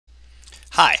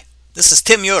Hi, this is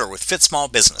Tim Yoder with Fit Small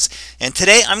Business, and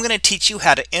today I'm going to teach you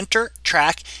how to enter,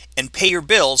 track, and pay your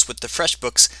bills with the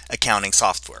FreshBooks accounting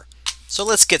software. So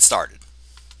let's get started.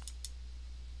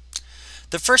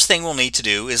 The first thing we'll need to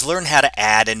do is learn how to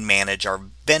add and manage our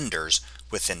vendors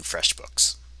within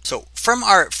FreshBooks. So from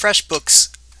our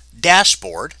FreshBooks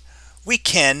dashboard, we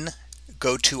can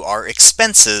go to our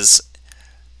expenses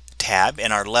tab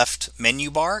in our left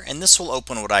menu bar, and this will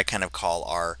open what I kind of call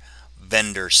our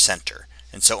vendor center.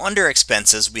 And so under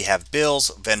expenses, we have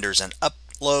bills, vendors, and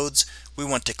uploads. We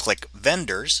want to click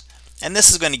vendors, and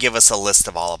this is going to give us a list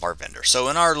of all of our vendors. So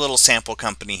in our little sample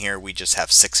company here, we just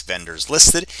have 6 vendors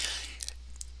listed.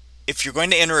 If you're going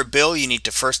to enter a bill, you need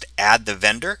to first add the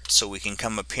vendor. So we can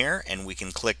come up here and we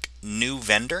can click new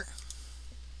vendor.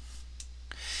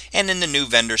 And in the new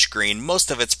vendor screen,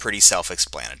 most of it's pretty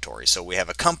self-explanatory. So we have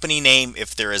a company name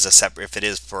if there is a separate, if it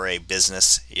is for a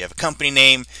business, you have a company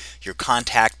name, your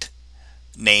contact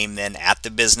name then at the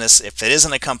business. If it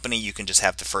isn't a company, you can just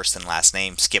have the first and last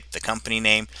name, skip the company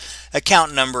name,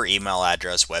 account number, email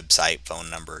address, website, phone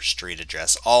number, street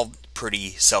address, all pretty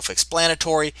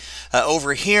self-explanatory.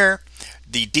 Over here,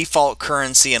 the default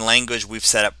currency and language we've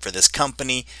set up for this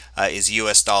company is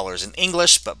US dollars and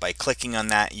English, but by clicking on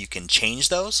that you can change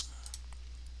those.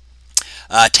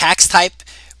 Tax type,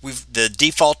 the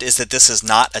default is that this is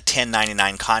not a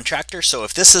 1099 contractor. So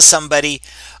if this is somebody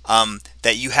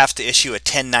that you have to issue a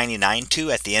 1099 to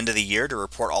at the end of the year to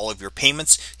report all of your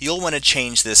payments, you'll want to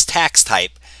change this tax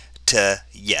type to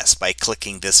yes by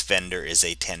clicking this vendor is a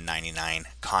 1099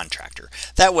 contractor.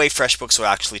 That way FreshBooks will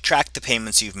actually track the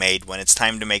payments you've made. When it's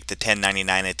time to make the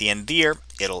 1099 at the end of the year,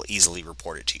 it'll easily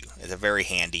report it to you. It's a very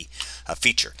handy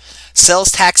feature.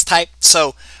 Sales tax type,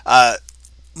 so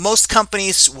most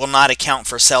companies will not account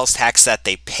for sales tax that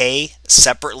they pay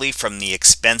separately from the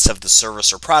expense of the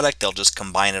service or product. They'll just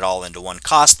combine it all into one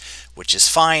cost, which is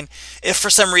fine. If for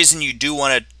some reason you do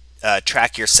want to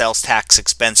track your sales tax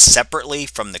expense separately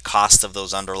from the cost of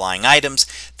those underlying items,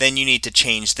 then you need to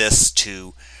change this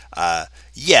to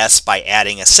yes by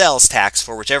adding a sales tax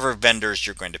for whichever vendors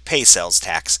you're going to pay sales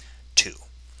tax to.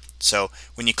 So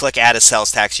when you click add a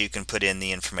sales tax, you can put in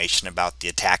the information about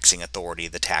the taxing authority,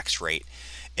 the tax rate,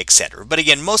 etc. But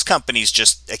again, most companies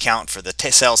just account for the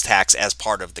sales tax as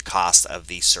part of the cost of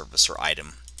the service or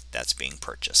item that's being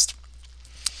purchased.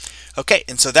 Okay,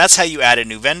 and so that's how you add a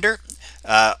new vendor.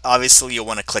 Obviously you'll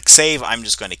want to click save. I'm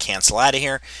just going to cancel out of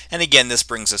here, and again this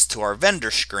brings us to our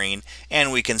vendor screen,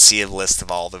 and we can see a list of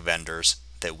all the vendors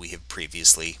that we have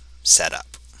previously set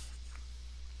up.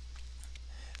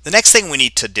 The next thing we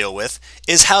need to deal with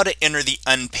is how to enter the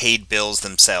unpaid bills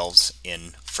themselves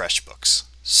in FreshBooks.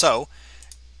 So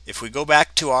if we go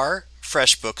back to our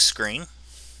FreshBooks screen,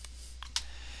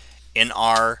 in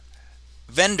our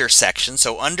vendor section,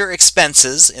 so under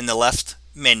expenses in the left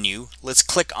menu, let's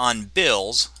click on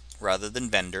bills rather than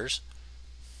vendors,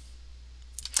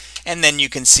 and then you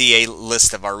can see a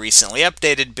list of our recently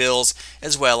updated bills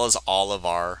as well as all of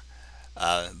our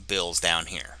bills down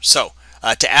here. So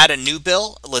to add a new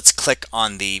bill, let's click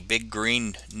on the big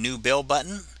green new bill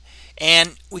button,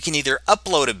 and we can either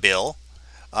upload a bill,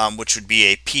 which would be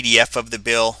a PDF of the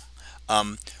bill.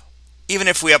 Even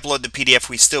if we upload the PDF,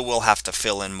 we still will have to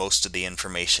fill in most of the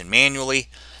information manually,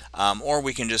 or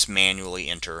we can just manually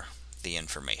enter the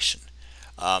information.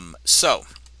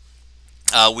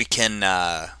 We can,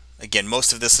 again,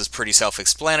 most of this is pretty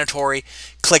self-explanatory.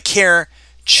 Click here,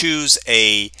 choose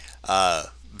a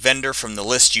vendor from the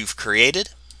list you've created,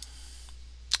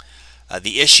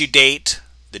 the issue date,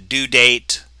 the due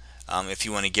date. If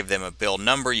you want to give them a bill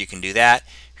number, you can do that.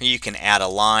 Here you can add a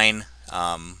line,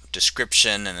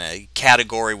 description, and a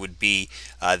category would be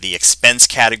the expense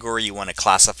category you want to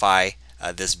classify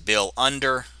this bill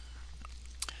under.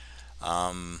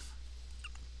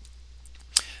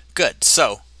 Good.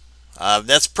 So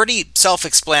that's pretty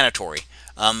self-explanatory.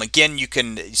 Again, you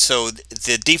can, so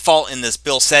the default in this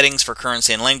bill settings for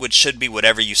currency and language should be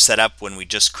whatever you set up when we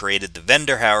just created the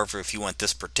vendor. However, if you want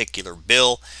this particular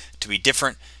bill to be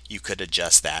different, you could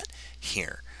adjust that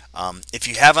here. If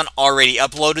you haven't already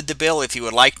uploaded the bill, if you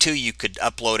would like to, you could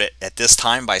upload it at this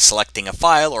time by selecting a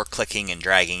file or clicking and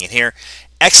dragging it here.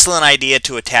 Excellent idea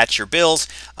to attach your bills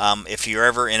if you're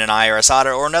ever in an IRS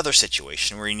audit or another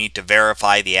situation where you need to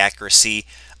verify the accuracy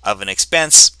of an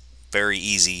expense. Very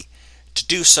easy to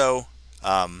do so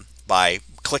by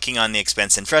clicking on the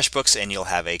expense in FreshBooks, and you'll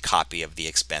have a copy of the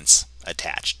expense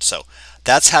attached. So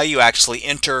that's how you actually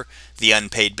enter the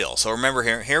unpaid bill. So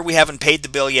remember, here we haven't paid the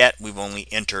bill yet. We've only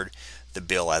entered the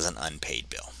bill as an unpaid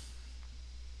bill.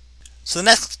 So the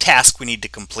next task we need to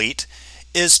complete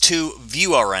is to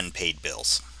view our unpaid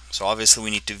bills. So obviously we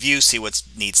need to view, see what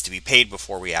needs to be paid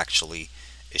before we actually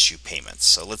issue payments.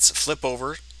 So let's flip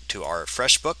over to our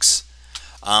FreshBooks.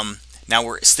 Now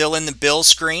we're still in the bill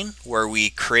screen where we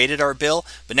created our bill,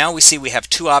 but now we see we have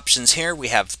two options here. We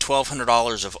have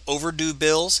 $1,200 of overdue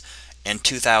bills and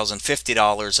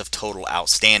 $2,050 of total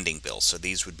outstanding bills. So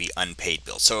these would be unpaid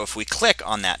bills. So if we click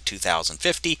on that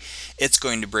 $2,050, it's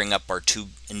going to bring up our two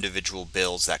individual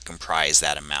bills that comprise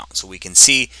that amount. So we can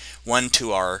see one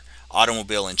to our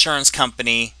automobile insurance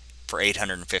company for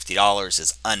 $850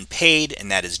 is unpaid,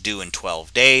 and that is due in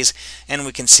 12 days. And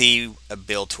we can see a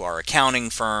bill to our accounting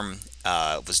firm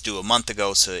was due a month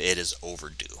ago, so it is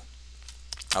overdue.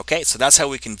 Okay, so that's how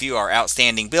we can view our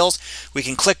outstanding bills. We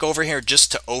can click over here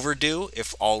just to overdue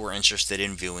if all we're interested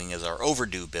in viewing is our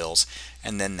overdue bills,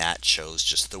 and then that shows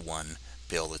just the one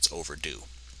bill that's overdue.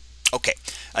 Okay,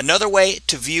 another way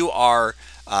to view our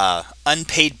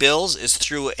unpaid bills is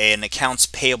through an accounts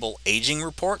payable aging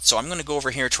report. So I'm going to go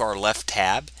over here to our left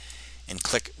tab and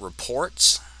click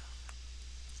reports,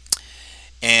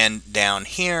 and down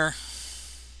here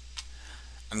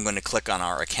I'm going to click on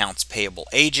our accounts payable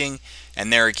aging,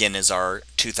 and there again is our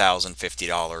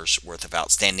 $2,050 worth of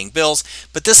outstanding bills.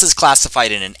 But this is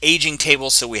classified in an aging table,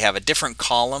 so we have a different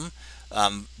column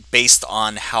based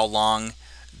on how long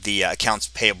the accounts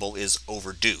payable is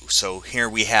overdue. So here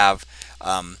we have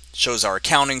shows our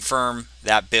accounting firm,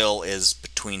 that bill is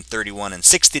between 31 and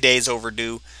 60 days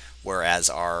overdue, whereas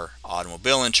our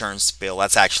automobile insurance bill,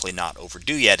 that's actually not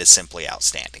overdue yet, is simply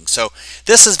outstanding. So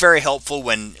this is very helpful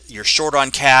when you're short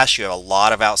on cash, you have a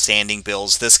lot of outstanding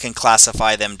bills. This can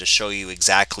classify them to show you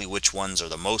exactly which ones are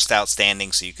the most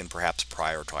outstanding, so you can perhaps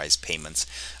prioritize payments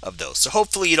of those. So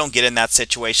hopefully you don't get in that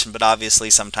situation, but obviously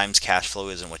sometimes cash flow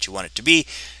isn't what you want it to be.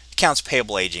 Accounts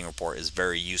payable aging report is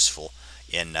very useful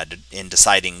in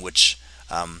deciding which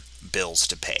bills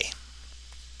to pay.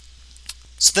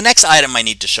 So the next item I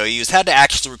need to show you is how to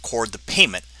actually record the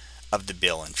payment of the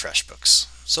bill in FreshBooks.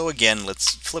 So again,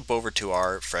 let's flip over to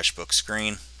our FreshBooks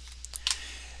screen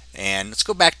and let's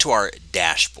go back to our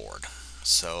dashboard.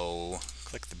 So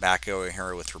click the back over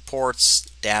here with reports,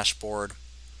 dashboard.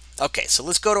 Okay, so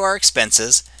let's go to our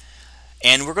expenses,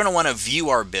 and we're going to want to view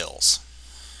our bills.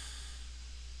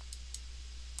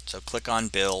 So click on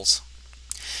bills.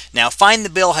 Now find the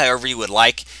bill however you would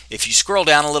like. If you scroll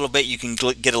down a little bit, you can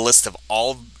get a list of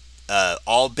all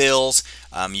bills.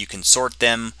 You can sort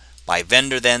them by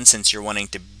vendor then, since you're wanting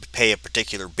to pay a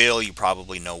particular bill, you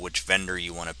probably know which vendor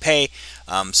you want to pay.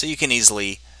 So you can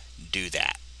easily do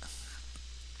that.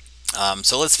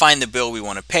 So let's find the bill we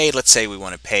want to pay. Let's say we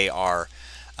want to pay our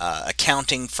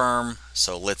accounting firm.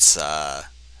 So let's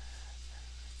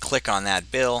click on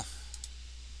that bill.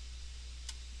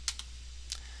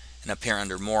 And up here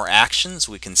under more actions,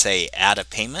 we can say add a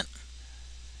payment.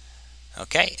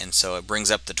 Okay, and so it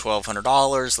brings up the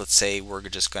 $1,200. Let's say we're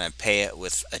just going to pay it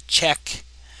with a check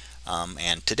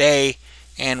and today,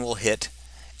 and we'll hit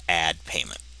add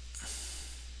payment.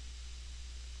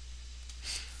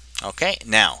 Okay,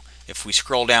 now if we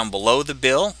scroll down below the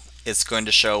bill, it's going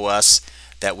to show us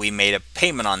that we made a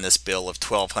payment on this bill of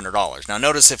 $1,200. Now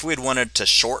notice if we'd wanted to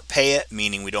short pay it,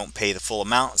 meaning we don't pay the full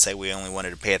amount, say we only wanted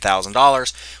to pay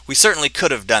 $1,000, we certainly could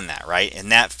have done that, right? In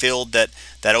that field that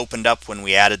opened up when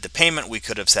we added the payment, we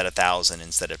could have said $1,000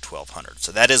 instead of $1,200.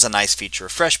 So that is a nice feature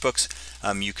of FreshBooks.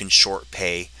 You can short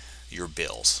pay your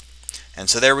bills. And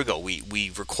so there we go.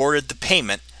 We recorded the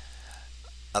payment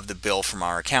of the bill from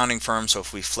our accounting firm. So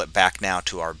if we flip back now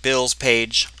to our bills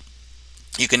page,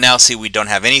 you can now see we don't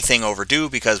have anything overdue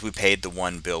because we paid the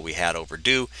one bill we had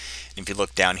overdue. And if you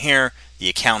look down here, the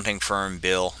accounting firm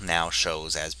bill now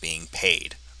shows as being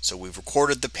paid. So we've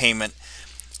recorded the payment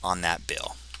on that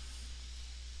bill.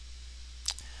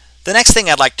 The next thing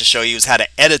I'd like to show you is how to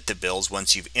edit the bills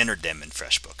once you've entered them in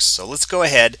FreshBooks. So let's go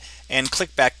ahead and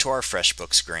click back to our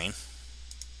FreshBooks screen.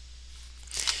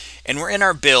 And we're in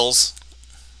our bills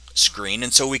screen,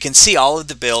 and so we can see all of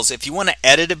the bills. If you want to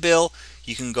edit a bill,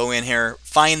 you can go in here,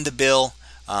 find the bill.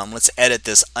 Let's edit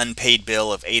this unpaid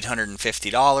bill of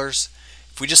 $850.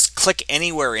 If we just click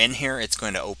anywhere in here, it's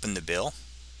going to open the bill.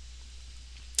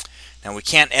 Now we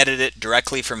can't edit it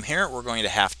directly from here. We're going to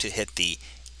have to hit the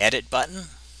edit button.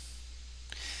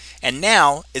 And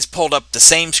now it's pulled up the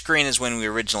same screen as when we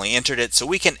originally entered it, so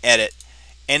we can edit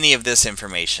any of this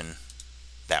information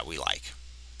that we like.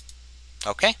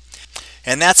 Okay?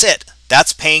 And that's it.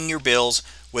 That's paying your bills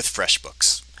with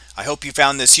FreshBooks. I hope you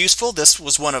found this useful. This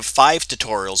was one of 5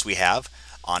 tutorials we have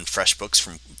on FreshBooks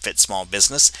from Fit Small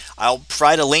Business. I'll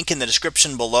provide a link in the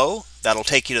description below that'll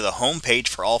take you to the home page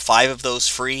for all 5 of those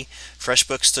free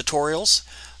FreshBooks tutorials.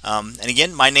 And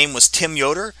again, my name was Tim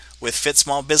Yoder with Fit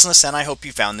Small Business, and I hope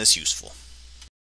you found this useful.